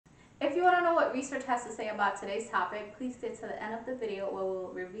If you want to know what research has to say about today's topic, please stay to the end of the video where we'll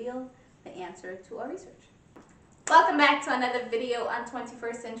reveal the answer to our research. Welcome back to another video on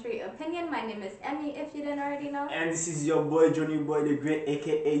 21st Century Opinion. My name is Emmy, if you didn't already know. And this is your boy, Johnny Boy the Great,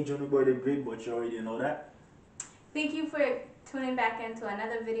 aka Johnny Boy the Great, but you already know that. Thank you for tuning back into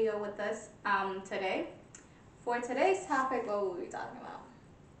another video with us today. For today's topic, what will we be talking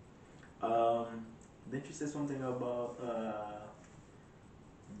about? Didn't you say something about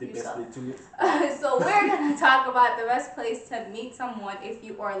the best way to meet? So we're going to talk about the best place to meet someone if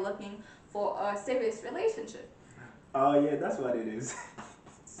you are looking for a serious relationship. Oh yeah, that's what it is.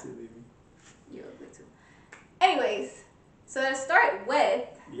 Silly me. You're ugly too. Anyways, so to start with...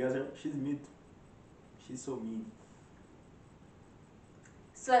 You guys heard? She's mean. She's so mean.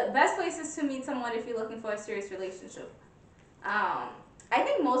 So the best places to meet someone if you're looking for a serious relationship. I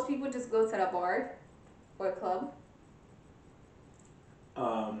think most people just go to the bar or club.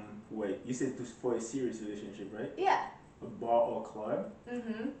 Wait, you said for a serious relationship, right? Yeah. A bar or club?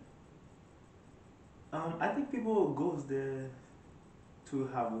 Mm-hmm. I think people goes there to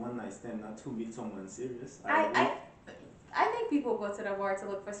have one night stand, not to meet someone serious. I think people go to the bar to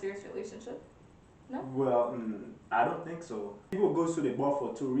look for a serious relationship. No? Well, I don't think so. People go to the bar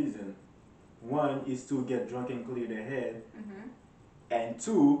for two reasons. One is to get drunk and clear their head, and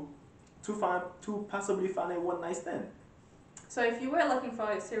two, to possibly find a one night stand. So if you were looking for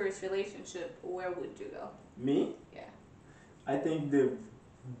a serious relationship, where would you go? Me? Yeah. I think the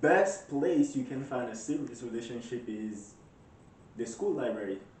best place you can find a serious relationship is the school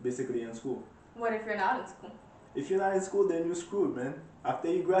library, basically in school. What if you're not in school? If you're not in school, then you're screwed, man. After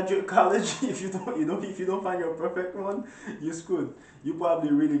you graduate college, if you don't find your perfect one, you're screwed. You're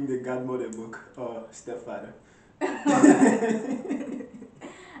probably reading the Godmother book or Stepfather. I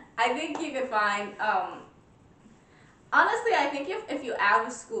think you could find honestly, I think if you're out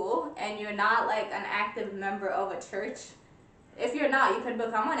of school and you're not like an active member of a church, if you're not, you could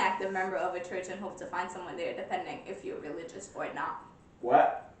become an active member of a church and hope to find someone there, depending if you're religious or not.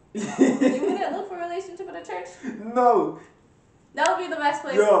 What? You wouldn't look for a relationship in a church? No. That would be the best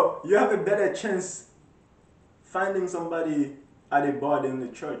place. Yo, you have a better chance finding somebody at a bar than the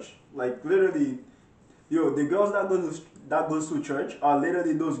church. Like literally, yo, the girls that goes to church are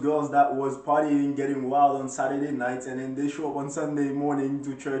literally those girls that was partying, getting wild on Saturday nights, and then they show up on Sunday morning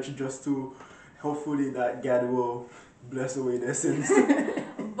to church just to hopefully that God will bless away their sins.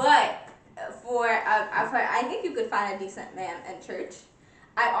 But I think you could find a decent man in church.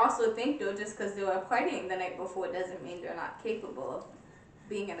 I also think though, just because they were partying the night before doesn't mean they're not capable of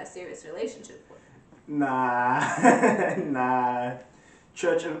being in a serious relationship with. Nah, nah.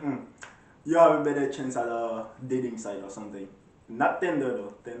 Church, you have a better chance at a dating site or something. Not Tinder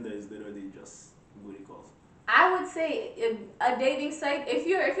though. Tinder is literally just booty calls. I would say a dating site. If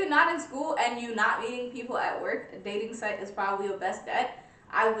you're not in school and you're not meeting people at work, a dating site is probably your best bet.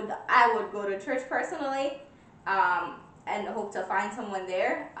 I would go to church personally, and hope to find someone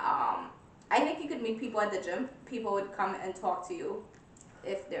there. I think you could meet people at the gym. People would come and talk to you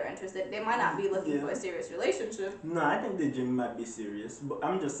if they're interested. They might not be looking for a serious relationship. No, I think the gym might be serious, but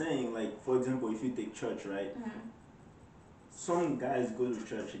I'm just saying, like, for example, if you take church, right? Some guys go to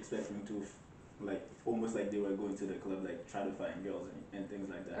church expecting to, like, almost like they were going to the club, like, try to find girls and things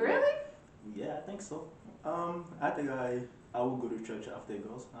like that. Really? Like, yeah, I think so. I think I would go to church after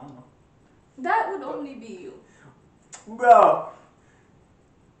girls. I don't know. That would only be you. Bro,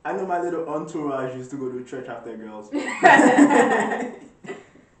 I know my little entourage used to go to church after girls.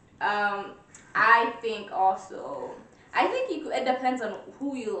 I think also, it depends on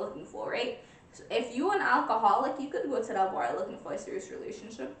who you're looking for, right? So if you're an alcoholic, you could go to that bar looking for a serious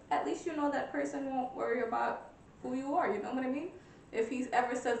relationship. At least you know that person won't worry about who you are, you know what I mean? If he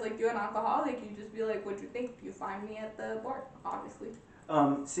ever says like you're an alcoholic, you just be like, what'd you think? You find me at the bar, obviously.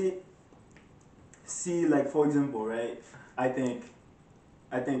 See, like for example, right? I think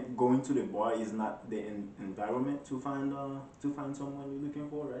going to the bar is not the environment to find someone you're looking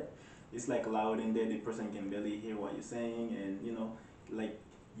for, right? It's like loud in there, the person can barely hear what you're saying, and like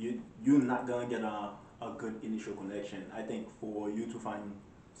you're not gonna get a good initial connection. I think for you to find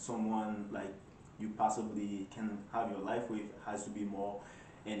someone like you possibly can have your life with has to be more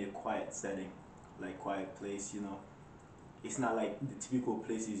in a quiet setting, like quiet place. It's not like the typical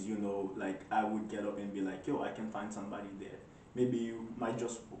places, like I would get up and be like, yo, I can find somebody there. Maybe you might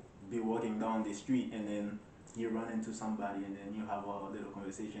just be walking down the street and then you run into somebody and then you have a little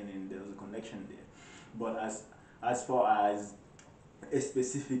conversation and there's a connection there. But as far as a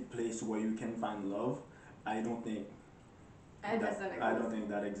specific place where you can find love, I don't think It doesn't exist. I don't think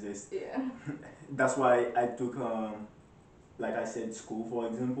that exists. Yeah. That's why I took like I said, school for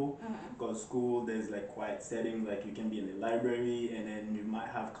example, because school there's like quiet setting, like you can be in the library and then you might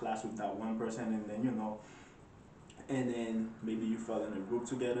have class with that one person and then and then maybe you fall in a group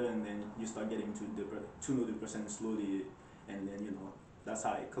together and then you start getting to know the person slowly and then that's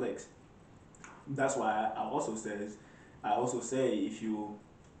how it clicks. That's why I also say if you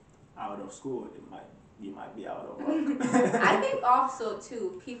out of school, you might be out of I luck. think also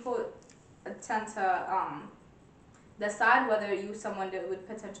too, people tend to decide whether you someone that would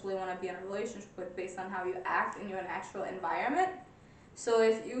potentially want to be in a relationship with based on how you act in your natural environment. So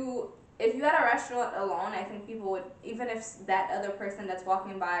if you at a restaurant alone, I think people would, even if that other person that's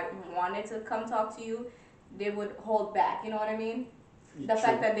walking by wanted to come talk to you, they would hold back. You know what I mean? The True.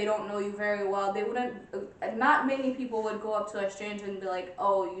 fact that they don't know you very well, they wouldn't. Not many people would go up to a stranger and be like,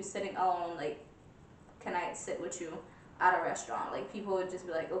 "Oh, you sitting alone? Like, can I sit with you at a restaurant?" Like people would just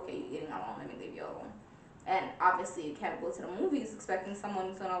be like, "Okay, you eating alone? Let me leave you alone." And obviously, you can't go to the movies expecting someone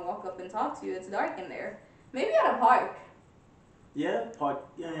who's gonna walk up and talk to you. It's dark in there. Maybe at a park. Yeah, park.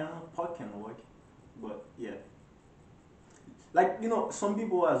 Yeah, park can work, but yeah, like some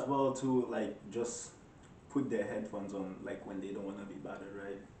people as well too, like just put their headphones on, like when they don't want to be bothered,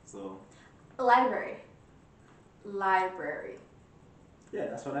 right? So Library. Library. yeah,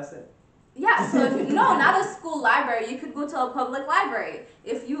 that's what I said. Yeah, so if no, not a school library. You could go to a public library.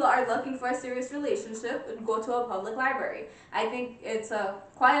 If you are looking for a serious relationship, go to a public library. I think it's a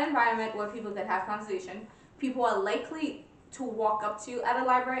quiet environment where people can have conversation. People are likely to walk up to you at a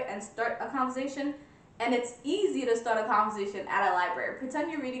library and start a conversation. And it's easy to start a conversation at a library.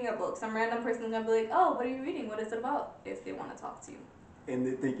 Pretend you're reading a book. Some random person is gonna be like, "Oh, what are you reading? What is it about?" If they want to talk to you. And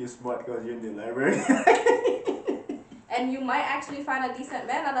they think you're smart because you're in the library. And you might actually find a decent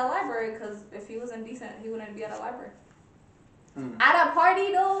man at a library, because if he wasn't decent, he wouldn't be at a library. At a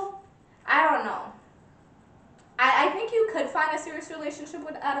party, though, I don't know. I think you could find a serious relationship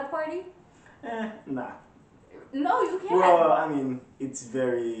at a party. Nah. No, you can't. Well, I mean, it's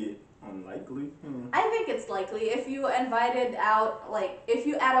very unlikely. I think it's likely if you invited out, like if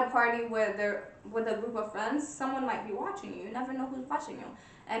you at a party where they're with a group of friends, someone might be watching you. You never know who's watching you,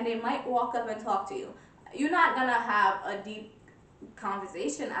 and they might walk up and talk to you. You're not gonna have a deep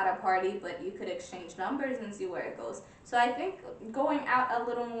conversation at a party, but you could exchange numbers and see where it goes. So I think going out a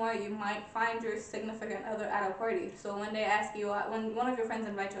little more, you might find your significant other at a party. So when they ask you, when one of your friends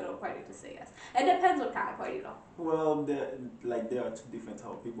invite you to a party, to say yes. It depends what kind of party though. Well, there are two different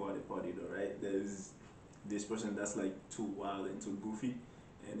type of people at the party, though, right? There's this person that's like too wild and too goofy,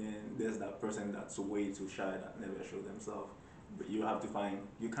 and then there's that person that's way too shy that never show themselves. But you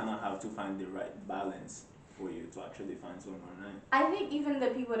kind of have to find the right balance for you to actually find someone, right? I think even the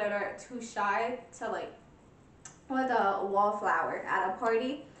people that are too shy to like, with a wallflower at a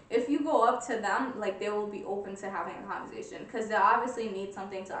party, if you go up to them, like they will be open to having a conversation because they obviously need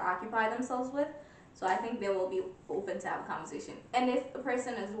something to occupy themselves with. So I think they will be open to have a conversation. And if a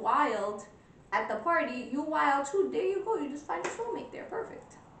person is wild at the party, you wild too. There you go. You just find your soulmate there.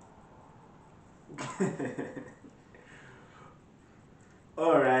 Perfect.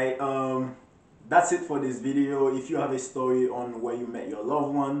 All right. That's it for this video. If you have a story on where you met your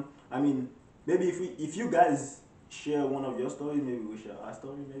loved one, I mean, maybe if you guys share one of your stories, maybe we share our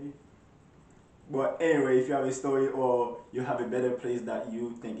story, maybe. But anyway, if you have a story or you have a better place that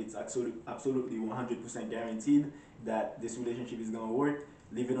you think it's absolutely 100% guaranteed that this relationship is gonna work,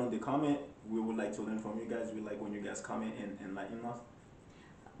 leave it on the comment. We would like to learn from you guys. We like when you guys comment and enlighten us.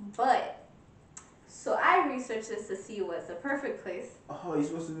 But so I researched this to see what's the perfect place. Oh, you're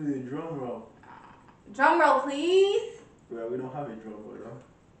supposed to do the drum roll. Drum roll, please. Well, we don't have a drum roll though.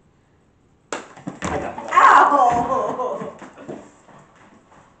 I got that. Ow!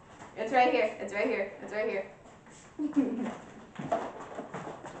 It's right here. It's right here. It's right here.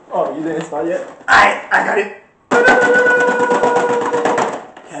 Oh, you didn't start yet? Alright, I got it.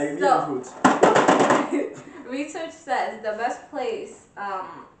 Carry me on roots. Research says the best places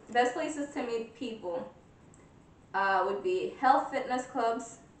to meet people would be health fitness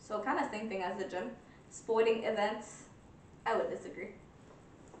clubs, so kind of same thing as the gym, sporting events. I would disagree.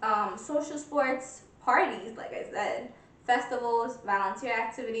 Social sports, parties, like I said, festivals, volunteer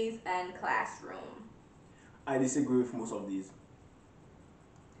activities, and classroom. I disagree with most of these.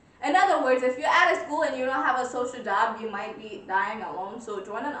 In other words, if you're at a school and you don't have a social job, you might be dying alone. So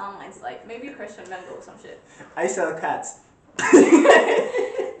join an online site, maybe Christian Mingle or some shit. I sell cats.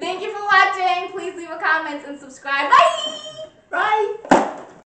 Thank you for watching. Please leave a comment and subscribe. Bye! Bye!